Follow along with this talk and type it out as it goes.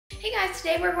Hey guys,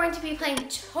 today we're going to be playing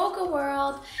Toca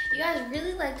World. You guys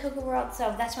really like Toca World,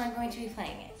 so that's why I'm going to be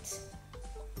playing it.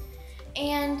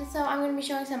 And so I'm going to be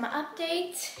showing some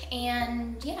updates,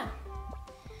 and yeah.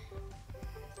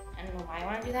 I don't know why I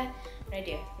want to do that, but I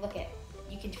do. Look it,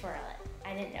 you can twirl it.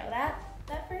 I didn't know that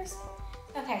first.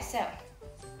 Okay, so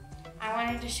I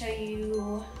wanted to show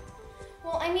you,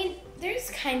 well, I mean,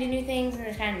 there's kind of new things and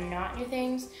there's kind of not new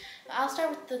things, but I'll start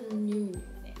with the new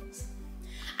things.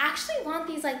 I actually want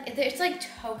these, like, it's like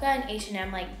Toca and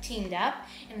H&M like teamed up,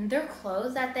 and their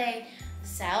clothes that they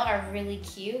sell are really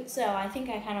cute, so I think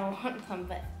I kind of want them,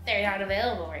 but they're not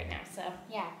available right now, so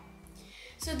yeah.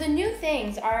 So the new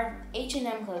things are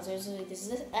H&M clothes. There's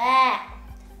this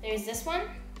one,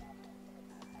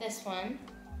 this one,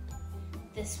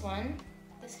 this one,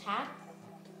 this hat,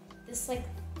 this like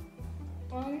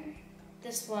one,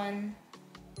 this one,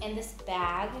 and this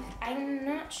bag. I'm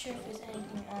not sure if there's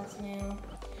anything else new.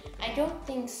 I don't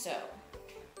think so.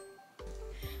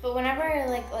 But whenever I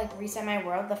like reset my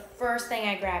world, the first thing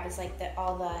I grab is like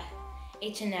all the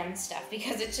H&M stuff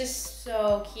because it's just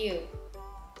so cute.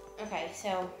 Okay,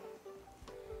 so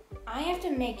I have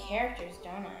to make characters,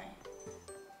 don't I?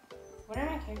 What are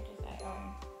my characters I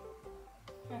own?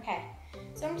 Okay,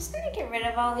 so I'm just gonna get rid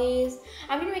of all these.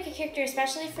 I'm gonna make a character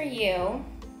especially for you.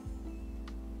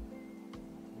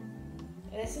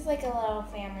 This is like a little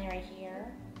family right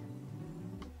here.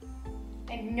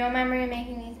 I have no memory of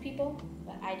making these people,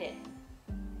 but I did.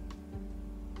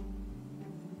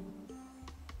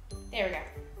 There we go.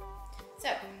 So,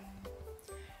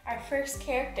 our first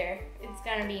character is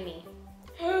gonna be me.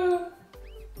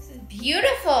 This is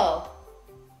beautiful!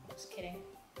 Just kidding.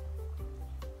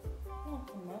 Not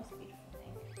the most beautiful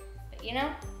thing. But you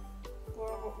know,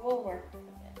 we'll work with it.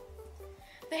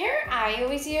 The hair I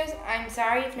always use, I'm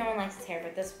sorry if no one likes this hair,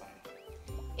 but this one.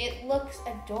 It looks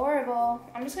adorable.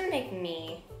 I'm just gonna make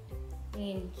me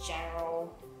in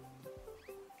general.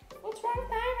 What's wrong with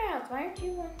the eyebrows? Why aren't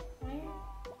you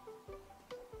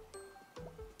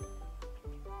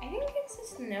I think it's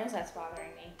just the nose that's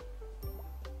bothering me.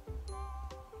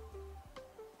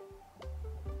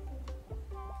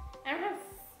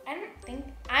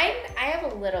 I have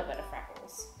a little bit of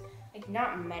freckles. Like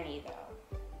not many though.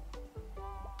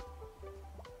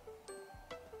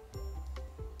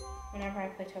 Whenever I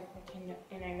play Toca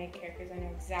and I make characters, I know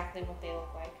exactly what they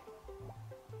look like.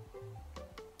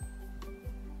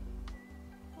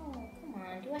 Oh, come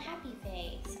on, do a happy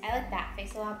face. I like that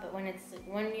face a lot, but when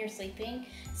you're sleeping,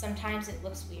 sometimes it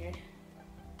looks weird.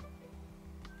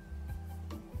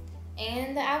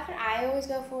 And the outfit I always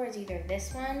go for is either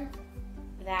this one,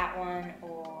 that one,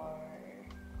 or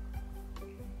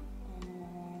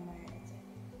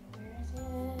where is it?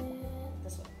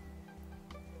 This one.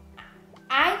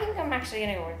 I think I'm actually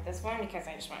gonna go with this one because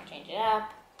I just want to change it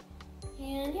up.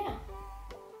 And yeah.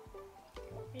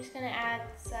 We're just gonna add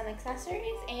some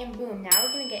accessories and boom, now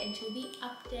we're gonna get into the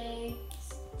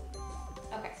updates.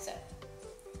 Okay, so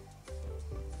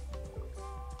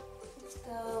let's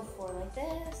go for like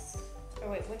this. Or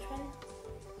wait, which one?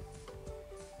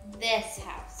 This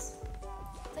house.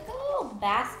 It's like a little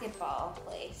basketball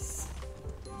place.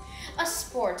 A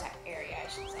sport area, I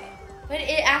should say. But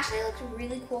it actually looks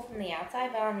really cool from the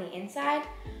outside, but on the inside,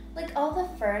 like all the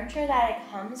furniture that it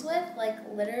comes with, like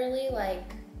literally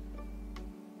like,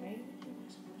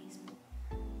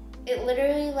 it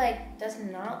literally like does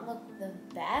not look the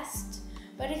best.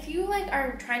 But if you like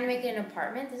are trying to make an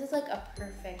apartment, this is like a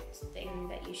perfect thing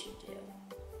that you should do.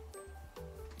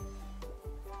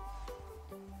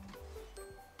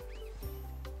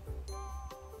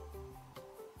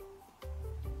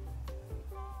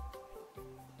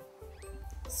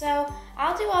 So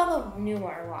I'll do all the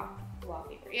newer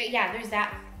wallpaper. Yeah, there's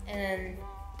that. And then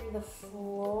through the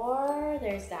floor,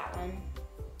 there's that one.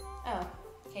 Oh,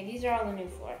 okay, these are all the new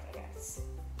floors, I guess.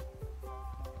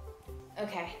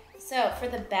 Okay, so for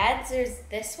the beds, there's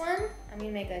this one. I'm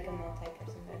gonna make like a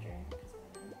multi-person bedroom.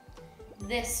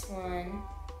 This one,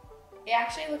 it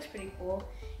actually looks pretty cool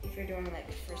if you're doing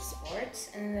like for sports.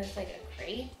 And then there's like a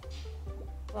crate.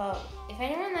 Well, if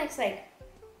anyone likes like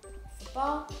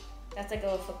football, that's like a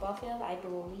little football field, I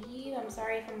believe. I'm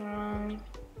sorry if I'm wrong.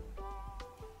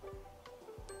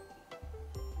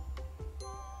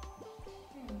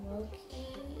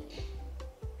 Okay.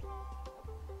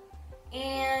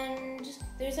 And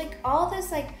there's like all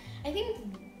this like, I think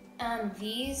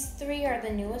these three are the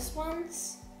newest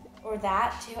ones. Or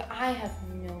that too, I have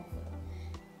no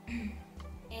clue.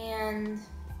 And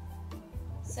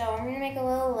so I'm gonna make a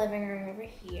little living room over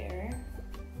here.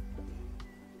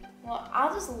 Well,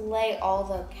 I'll just lay all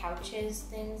the couches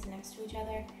things next to each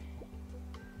other.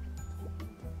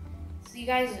 So you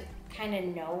guys kind of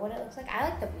know what it looks like. I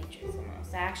like the bleachers the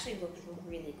most. That actually looks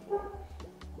really cool.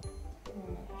 Oh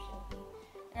my gosh, so cute.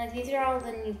 And like, these are all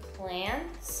the new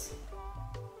plants.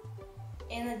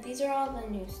 And like, these are all the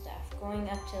new stuff. Going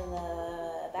up to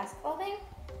the basketball thing.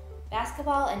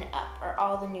 Basketball and up are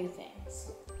all the new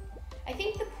things. I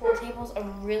think the pool table's a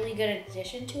really good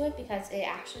addition to it because it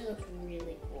actually looks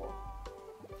really cool.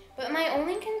 But my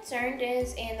only concern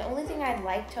is, and the only thing I'd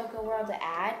like Toca World to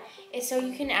add, is so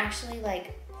you can actually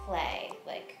like play.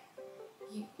 Like,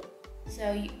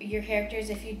 your characters,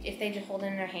 if they just hold it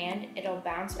in their hand, it'll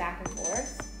bounce back and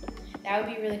forth. That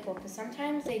would be really cool because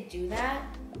sometimes they do that.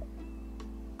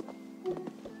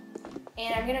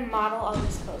 And I'm gonna model all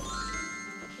these clothes.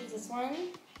 Here's this one.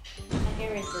 My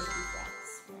favorite is this deep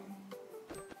breaths one.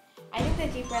 I think the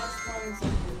deep breaths one's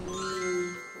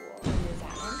really cool. And there's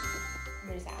that one. And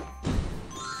there's that one.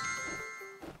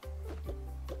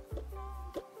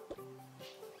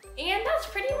 And that's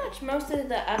pretty much most of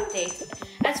the updates,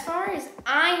 as far as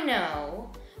I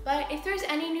know. But if there's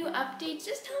any new updates,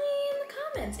 just tell me in the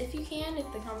comments if you can,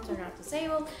 if the comments are not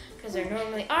disabled, because they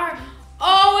normally are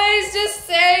always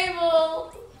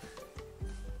disabled.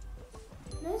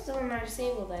 Most of them are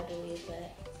disabled, I believe,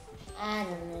 but I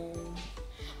don't know.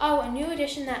 Oh, a new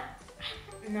addition that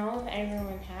I don't know if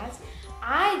everyone has.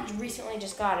 I recently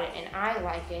just got it and I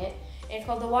like it. It's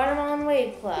called the Watermelon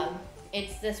Wave Club.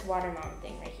 It's this watermelon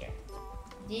thing right here.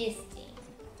 This thing.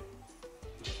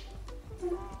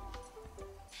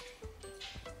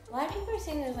 A lot of people are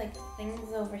saying there's like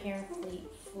things over here in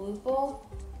Food Bowl.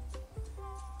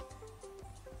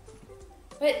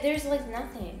 But there's like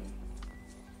nothing.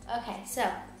 Okay, so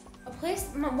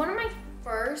one of my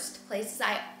first places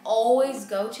I always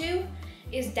go to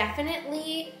is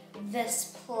definitely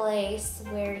this place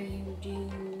where you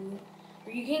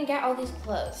can get all these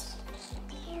clothes.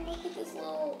 And look at this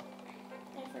little,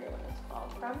 I forget what it's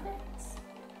called, crumpets?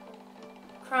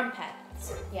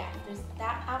 Crumpets, yeah, there's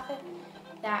that outfit,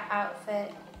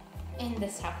 and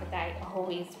this outfit that I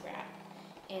always grab.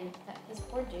 And this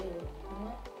poor dude, you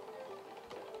know?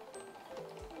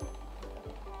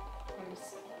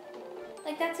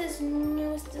 Like, that's his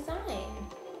newest design.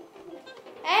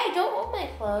 Hey, don't hold my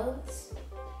clothes.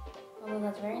 Oh,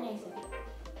 that's very nice of you.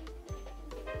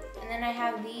 And then I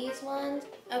have these ones.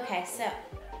 Okay, so.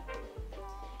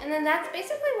 And then that's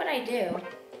basically what I do.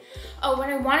 Oh, but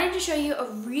I wanted to show you a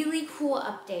really cool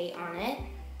update on it.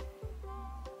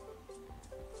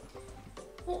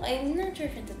 Well, I'm not sure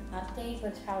if it's an update, but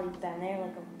it's probably been there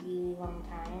like a really long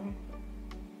time.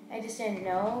 I just didn't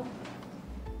know.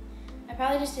 I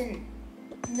probably just didn't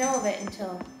know of it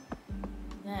until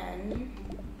then.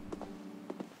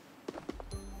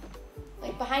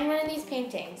 Like behind one of these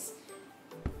paintings.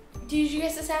 Did you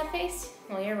guess the sad face?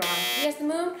 Well, you're wrong. Did you guess the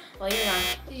moon? Well, you're wrong.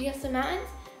 Did you guess the mountains?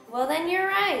 Well, then you're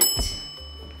right.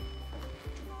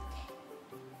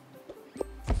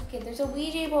 Okay, there's a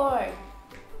Ouija board.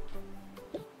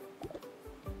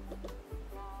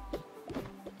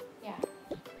 Yeah.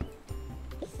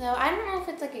 So I don't know if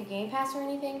it's like a Game Pass or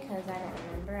anything because I don't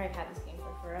remember. I've had this game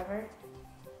for forever.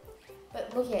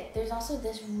 But look at, there's also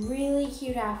this really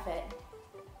cute outfit.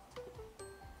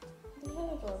 Look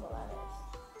how adorable that is.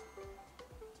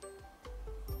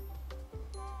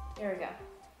 There we go.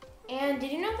 And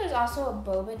did you know there's also a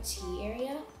boba tea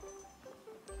area?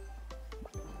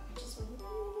 Which is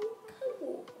really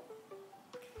cool.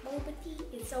 Boba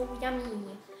tea is so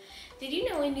yummy. Did you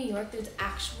know in New York there's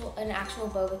an actual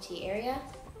boba tea area?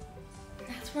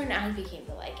 That's when I became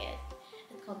to like it.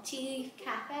 It's called Tea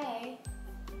Cafe.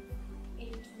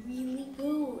 It's really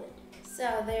good.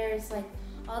 So there's like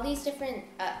all these different,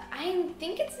 I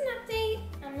think it's an update,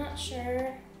 I'm not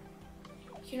sure.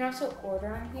 You can also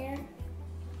order on here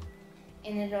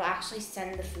and it'll actually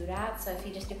send the food out. So if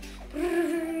you just do,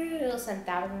 it'll send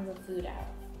thousands of food out.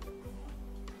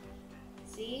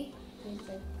 See? There's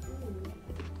like food.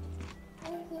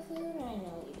 Where's the food? I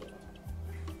know you do.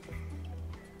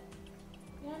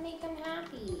 You gotta make them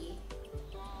happy.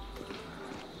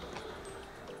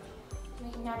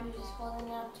 Make him happy just holding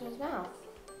it up to his mouth.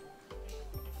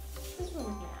 This one's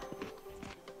mad.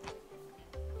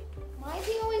 Why is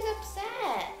he always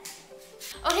upset?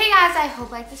 Okay guys, I hope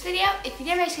you liked this video. If you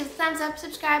did, make sure to thumbs up,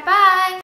 subscribe, bye!